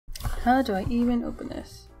How do I even open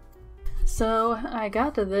this? So I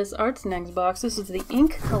got to this Artsnacks box. This is the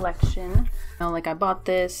ink collection. Like I bought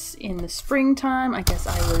this in the springtime. I guess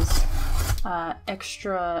I was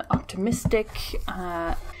extra optimistic.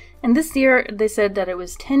 And this year they said that it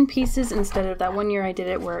was 10 pieces instead of that one year I did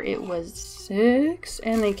it where it was 6.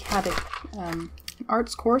 And they had an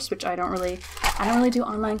arts course, which I don't really do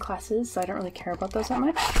online classes, so I don't really care about those that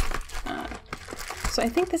much. So I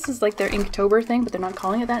think this is like their Inktober thing, but they're not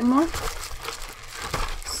calling it that anymore.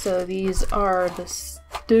 So these are the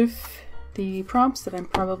stuff, the prompts that I'm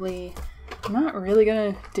probably not really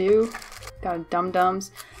gonna do. Got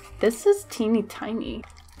dum-dums. This is teeny tiny.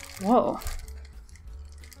 Whoa.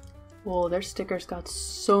 Whoa, their stickers got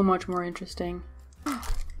so much more interesting.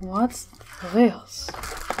 What's this?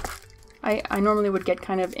 I normally would get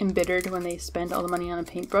kind of embittered when they spend all the money on a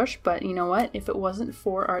paintbrush, but you know what? If it wasn't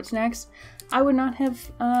for Artsnacks, I would not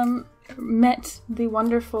have met the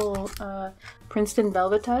wonderful Princeton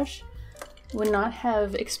Velvetage. Would not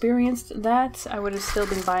have experienced that. I would have still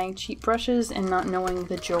been buying cheap brushes and not knowing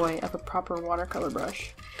the joy of a proper watercolor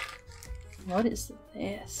brush. What is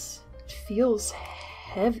this? It feels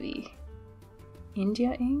heavy.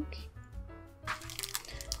 India ink?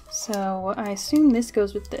 So I assume this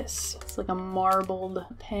goes with this. It's like a marbled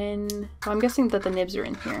pen. Well, I'm guessing that the nibs are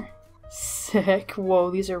in here. Sick.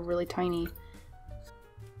 Whoa, these are really tiny.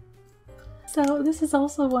 So this is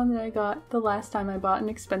also one that I got the last time I bought an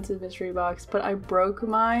expensive mystery box, but I broke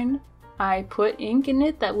mine. I put ink in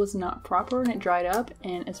it that was not proper and it dried up,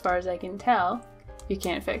 and as far as I can tell, you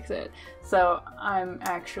can't fix it. So I'm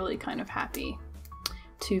actually kind of happy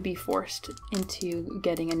to be forced into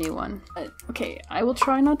getting a new one. But, okay, I will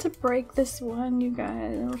try not to break this one, you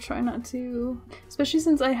guys. I will try not to. Especially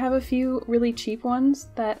since I have a few really cheap ones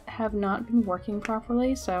that have not been working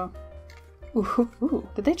properly, so... Ooh,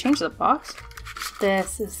 did they change the box?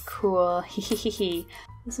 This is cool. Hehehe.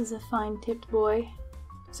 This is a fine tipped boy.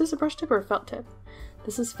 Is this a brush tip or a felt tip?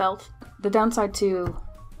 This is felt. The downside to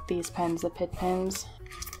these pens, the Pitt pens,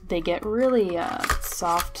 they get really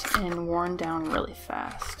soft and worn down really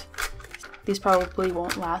fast. These probably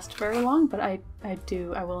won't last very long, but I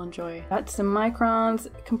will enjoy. Got some microns,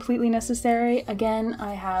 completely necessary. Again,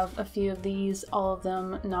 I have a few of these, all of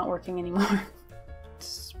them not working anymore.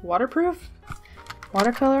 It's waterproof.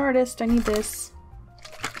 Watercolor artist, I need this.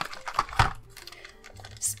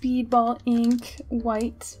 Speedball ink,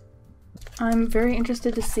 white. I'm very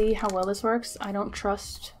interested to see how well this works. I don't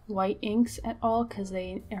trust white inks at all because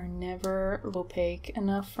they are never opaque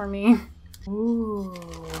enough for me. Ooh.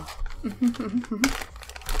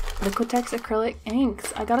 Liquitex acrylic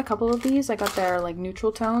inks. I got a couple of these. I got their like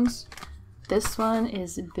neutral tones. This one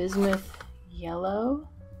is bismuth yellow.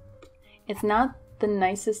 It's not the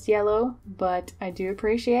nicest yellow, but I do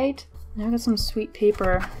appreciate. Now I got some sweet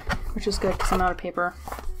paper, which is good because I'm out of paper.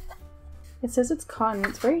 It says it's cotton.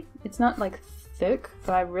 It's not like thick,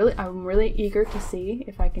 but I'm really eager to see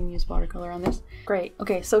if I can use watercolor on this. Great.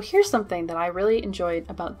 Okay, so here's something that I really enjoyed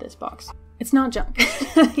about this box. It's not junk,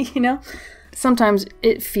 you know? Sometimes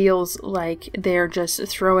it feels like they're just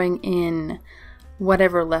throwing in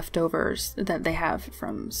whatever leftovers that they have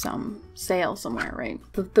from some sale somewhere, right?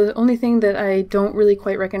 The only thing that I don't really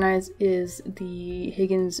quite recognize is the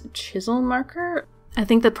Higgins chisel marker. I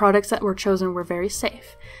think the products that were chosen were very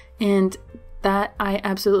safe, and that I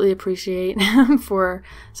absolutely appreciate for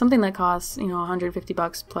something that costs, you know, 150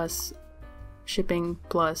 bucks plus shipping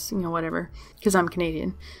plus, you know, whatever, because I'm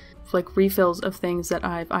Canadian. Like refills of things that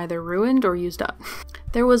I've either ruined or used up.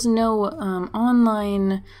 There was no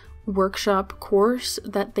online workshop course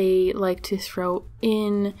that they like to throw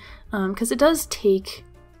in, because it does take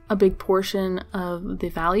a big portion of the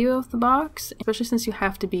value of the box, especially since you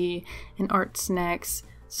have to be an Artsnacks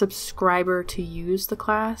subscriber to use the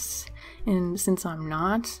class, and since I'm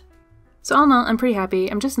not. So all in all, I'm pretty happy.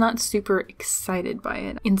 I'm just not super excited by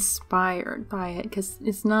it, inspired by it, because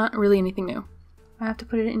it's not really anything new. I have to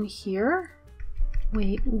put it in here?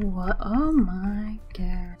 Wait, what? Oh my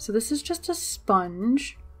god. So this is just a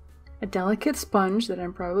sponge, a delicate sponge that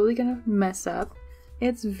I'm probably gonna mess up.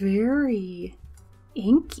 It's very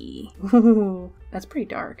inky. Ooh, that's pretty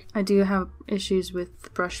dark. I do have issues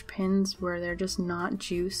with brush pens where they're just not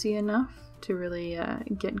juicy enough to really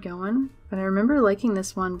get going. But I remember liking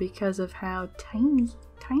this one because of how tiny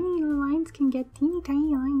lines can get teeny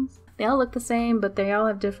tiny lines. They all look the same, but they all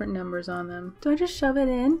have different numbers on them. Do I just shove it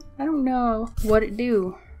in? I don't know what it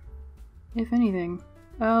do, if anything.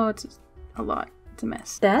 Oh, it's a lot. It's a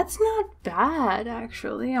mess. That's not bad,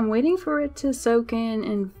 actually. I'm waiting for it to soak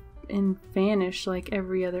in and vanish like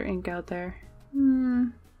every other ink out there.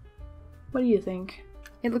 What do you think?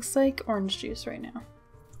 It looks like orange juice right now.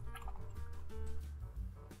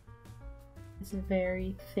 It's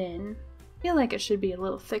very thin. I feel like it should be a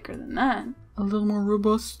little thicker than that. A little more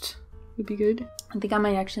robust would be good. I think I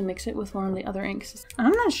might actually mix it with one of the other inks.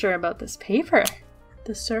 I'm not sure about this paper.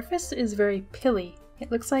 The surface is very pilly.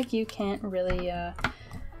 It looks like you can't really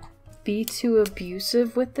be too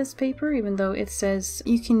abusive with this paper, even though it says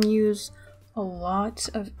you can use a lot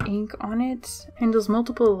of ink on it. Handles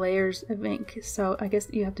multiple layers of ink, so I guess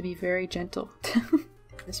you have to be very gentle.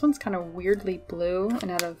 This one's kind of weirdly blue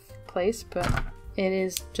and out of place, but it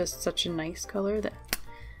is just such a nice color that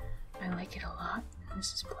I like it a lot.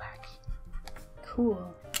 This is black.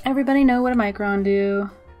 Cool. Everybody know what a micron do.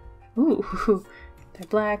 Ooh, they're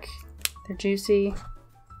black, they're juicy,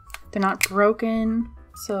 they're not broken.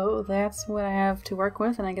 So that's what I have to work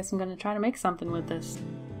with, and I guess I'm gonna try to make something with this.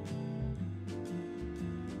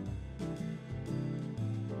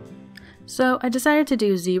 So I decided to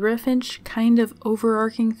do zebra finch, kind of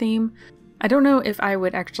overarching theme. I don't know if I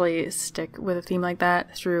would actually stick with a theme like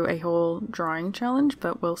that through a whole drawing challenge,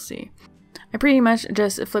 but we'll see. I pretty much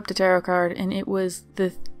just flipped a tarot card, and it was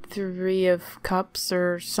the Three of Cups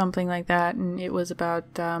or something like that, and it was about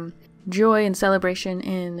joy and celebration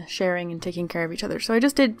and sharing and taking care of each other. So I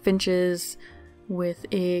just did finches with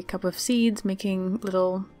a cup of seeds, making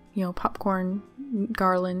little, you know, popcorn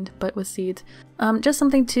garland, but with seeds. Just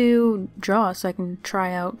something to draw so I can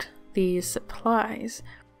try out these supplies.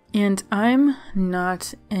 And I'm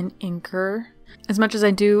not an inker, as much as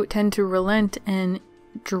I do tend to relent and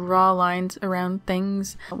draw lines around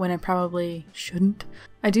things when I probably shouldn't.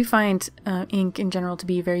 I do find ink in general to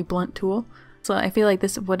be a very blunt tool. So I feel like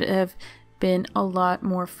this would have been a lot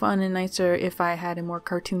more fun and nicer if I had a more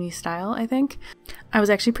cartoony style, I think. I was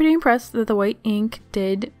actually pretty impressed that the white ink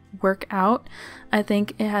did work out. I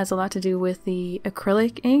think it has a lot to do with the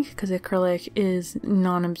acrylic ink, because acrylic is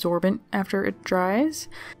non-absorbent after it dries.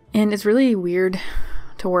 And it's really weird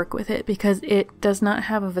to work with it because it does not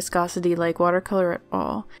have a viscosity like watercolor at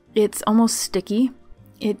all. It's almost sticky.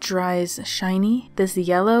 It dries shiny. This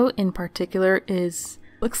yellow in particular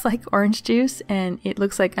looks like orange juice, and it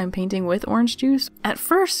looks like I'm painting with orange juice. At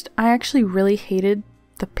first, I actually really hated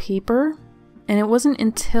the paper, and it wasn't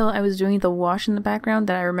until I was doing the wash in the background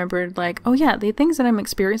that I remembered, like, oh yeah, the things that I'm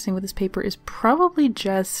experiencing with this paper is probably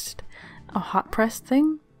just a hot press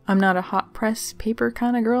thing. I'm not a hot press paper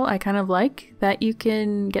kind of girl. I kind of like that you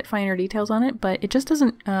can get finer details on it, but it just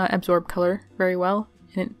doesn't absorb color very well.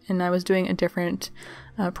 And I was doing a different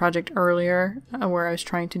project earlier where I was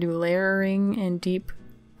trying to do layering and deep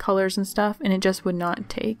colors and stuff, and it just would not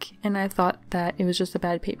take, and I thought that it was just a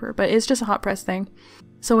bad paper, but it's just a hot press thing.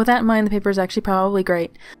 So with that in mind, the paper is actually probably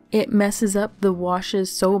great. It messes up the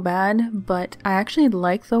washes so bad, but I actually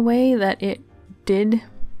like the way that it did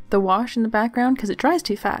the wash in the background because it dries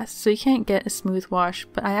too fast, so you can't get a smooth wash,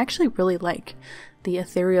 but I actually really like the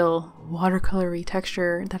ethereal watercolory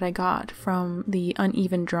texture that I got from the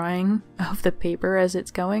uneven drying of the paper as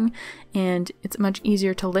it's going, and it's much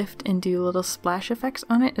easier to lift and do little splash effects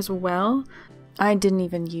on it as well. I didn't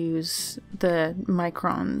even use the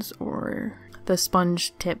microns or the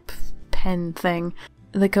sponge tip pen thing.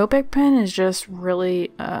 The Copic pen is just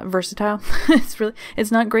really versatile.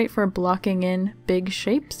 It's not great for blocking in big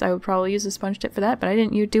shapes. I would probably use a sponge tip for that, but I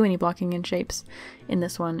didn't do any blocking in shapes in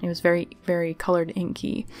this one. It was very, very colored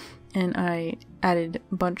inky, and I added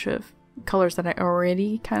a bunch of colors that I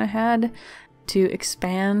already kind of had to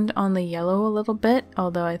expand on the yellow a little bit,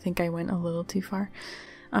 although I think I went a little too far.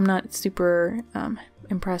 I'm not super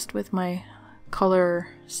impressed with my color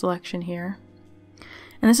selection here.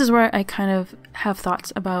 And this is where I kind of have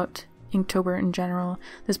thoughts about Inktober in general.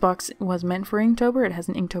 This box was meant for Inktober. It has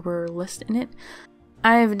an Inktober list in it.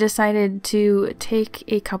 I've decided to take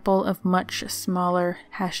a couple of much smaller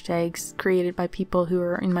hashtags created by people who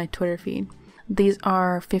are in my Twitter feed. These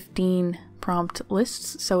are 15 prompt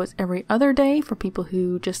lists, so it's every other day for people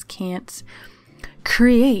who just can't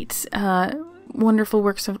create wonderful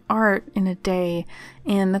works of art in a day.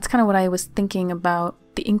 And that's kind of what I was thinking about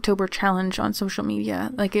the Inktober challenge on social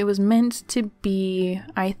media. Like, it was meant to be,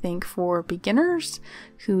 I think, for beginners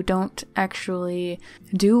who don't actually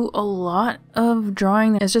do a lot of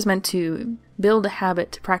drawing. It's just meant to build a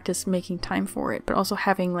habit, to practice making time for it, but also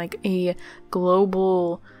having like a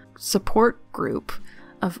global support group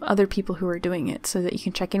of other people who are doing it so that you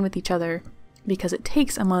can check in with each other, because it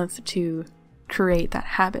takes a month to create that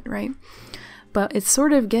habit, right? But it's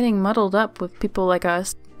sort of getting muddled up with people like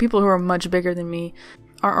us. People who are much bigger than me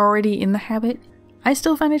are already in the habit. I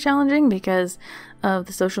still find it challenging because of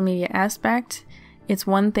the social media aspect. It's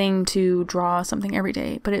one thing to draw something every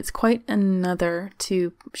day, but it's quite another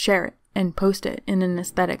to share it and post it in an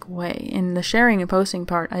aesthetic way. And the sharing and posting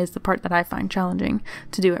part is the part that I find challenging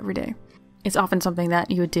to do every day. it's often something that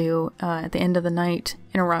you would do at the end of the night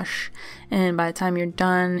in a rush, and by the time you're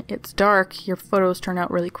done, it's dark, your photos turn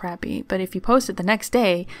out really crappy. But if you post it the next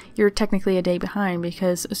day, you're technically a day behind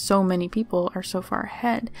because so many people are so far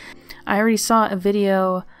ahead. I already saw a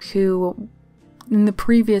video who, in the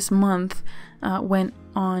previous month, went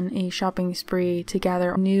on a shopping spree to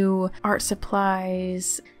gather new art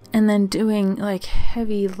supplies, and then doing like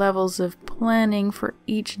heavy levels of planning for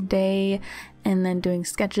each day, and then doing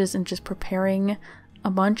sketches and just preparing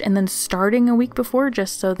a bunch, and then starting a week before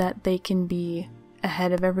just so that they can be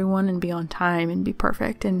ahead of everyone and be on time and be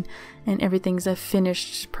perfect, and everything's a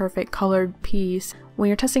finished, perfect colored piece. When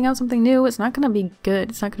you're testing out something new, it's not going to be good.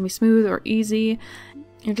 It's not going to be smooth or easy.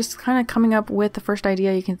 You're just kind of coming up with the first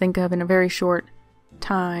idea you can think of in a very short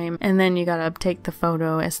time, and then you gotta take the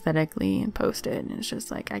photo aesthetically and post it, and it's just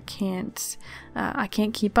like I can't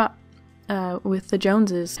keep up with the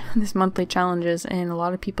Joneses, this monthly challenges, and a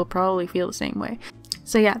lot of people probably feel the same way.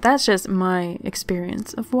 So yeah, that's just my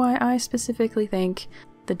experience of why I specifically think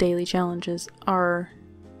the daily challenges are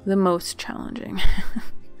the most challenging.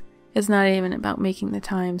 It's not even about making the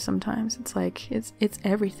time sometimes, it's like it's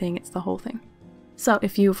everything, it's the whole thing. So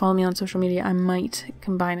if you follow me on social media, I might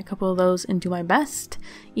combine a couple of those and do my best.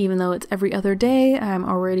 Even though it's every other day, I'm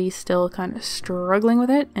already still kind of struggling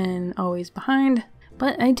with it and always behind.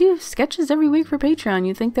 But I do sketches every week for Patreon.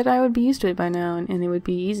 You'd think that I would be used to it by now and it would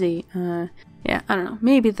be easy. Yeah, I don't know.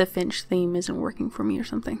 Maybe the Finch theme isn't working for me or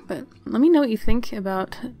something. But let me know what you think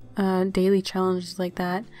about daily challenges like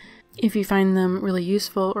that. If you find them really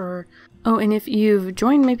useful, or... Oh, and if you've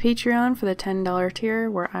joined my Patreon for the $10 tier,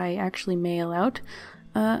 where I actually mail out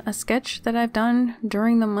a sketch that I've done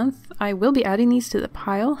during the month, I will be adding these to the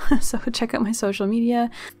pile, so check out my social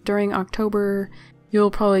media. During October,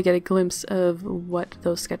 you'll probably get a glimpse of what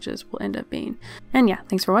those sketches will end up being. And yeah,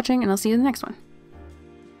 thanks for watching, and I'll see you in the next one.